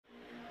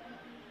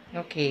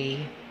Okay.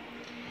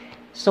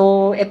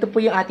 So, ito po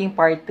yung ating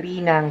part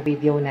 3 ng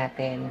video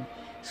natin.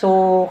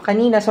 So,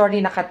 kanina, sorry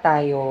nakat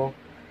tayo.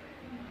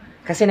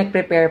 Kasi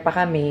nag-prepare pa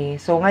kami.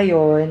 So,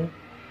 ngayon,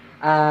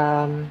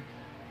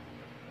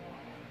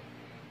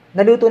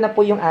 naluto na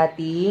po yung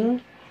ating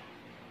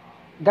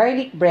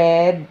garlic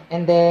bread.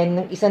 And then,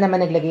 yung isa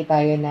naman naglagay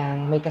tayo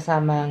ng may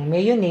kasamang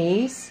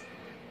mayonnaise.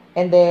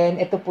 And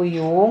then, ito po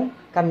yung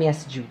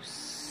Kamias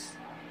juice.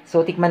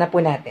 So, tikman na po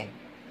natin.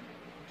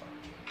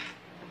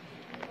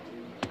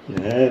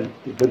 Yan,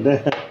 tikman na.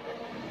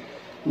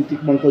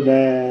 Itikman ko na.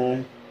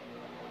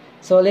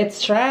 So,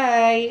 let's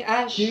try.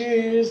 Ash.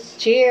 Cheers!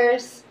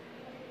 Cheers!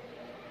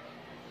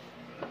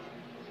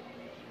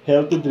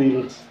 Healthy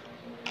drinks.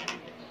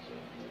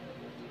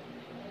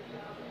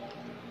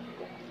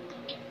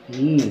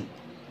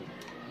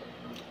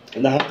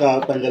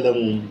 Nakakatanggal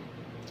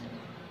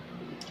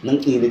ng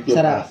init yung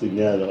asin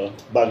niya, no?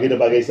 Bagay na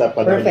bagay sa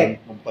panahon. Perfect.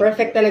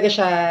 Perfect talaga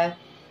siya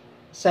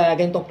sa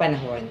ganitong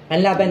panahon.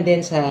 Panlaban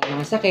din sa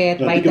mga sakit,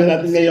 no, tikman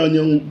natin ngayon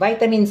yung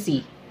vitamin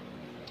C.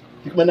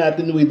 Tikman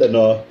natin with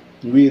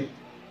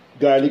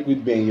garlic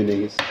with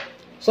mayonnaise.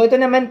 So ito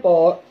naman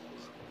po,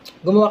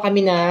 gumawa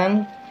kami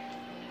ng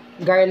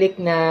garlic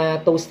na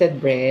toasted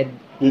bread.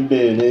 With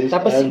mayonnaise.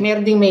 Tapos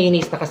meron ding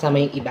mayonnaise na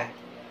kasama yung iba.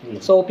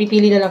 So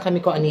pipili na lang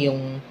kami kung ano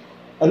yung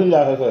anong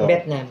lasa sa'yo?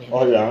 bet namin.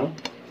 Oh lang?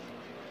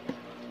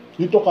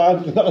 Dito ka,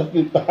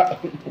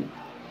 nakakita.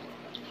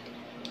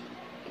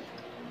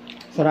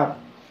 Sarap.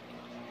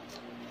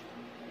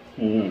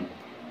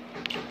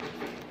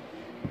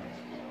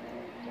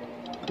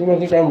 Kung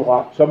makikita yung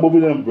mukha. Sa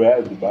bumili ng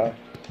bread, di ba?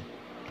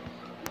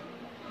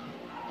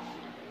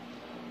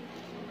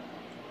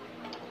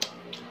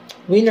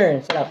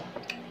 Winner, sarap.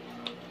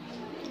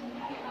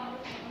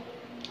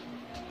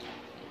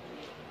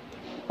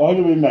 Ano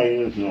ba yung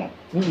mayonnaise, no?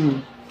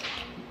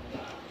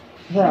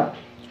 Sarap.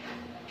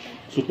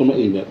 Suto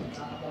mainit.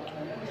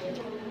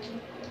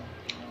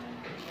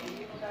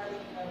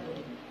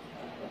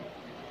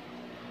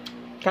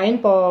 Kain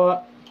po.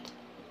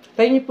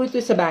 Try niyo po ito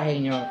sa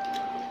bahay niyo.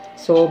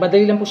 So,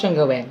 madali lang po siyang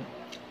gawin.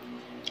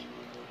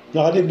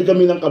 Nakatindi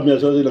kami ng Kamias.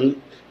 So,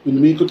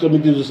 umikot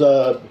kami dito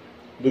sa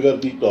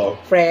lugar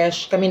dito.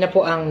 Fresh. Kami na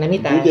po ang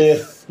namitas. Hindi,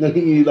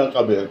 nangingi lang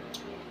kami.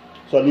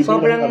 So,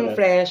 sobrang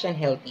fresh and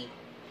healthy.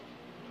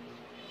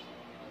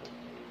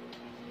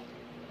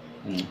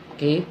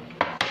 Okay.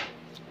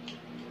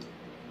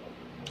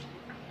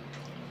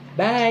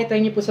 Bye! Try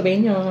niyo po sa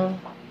bahay niyo.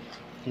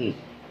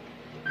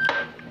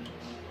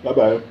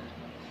 Bye-bye.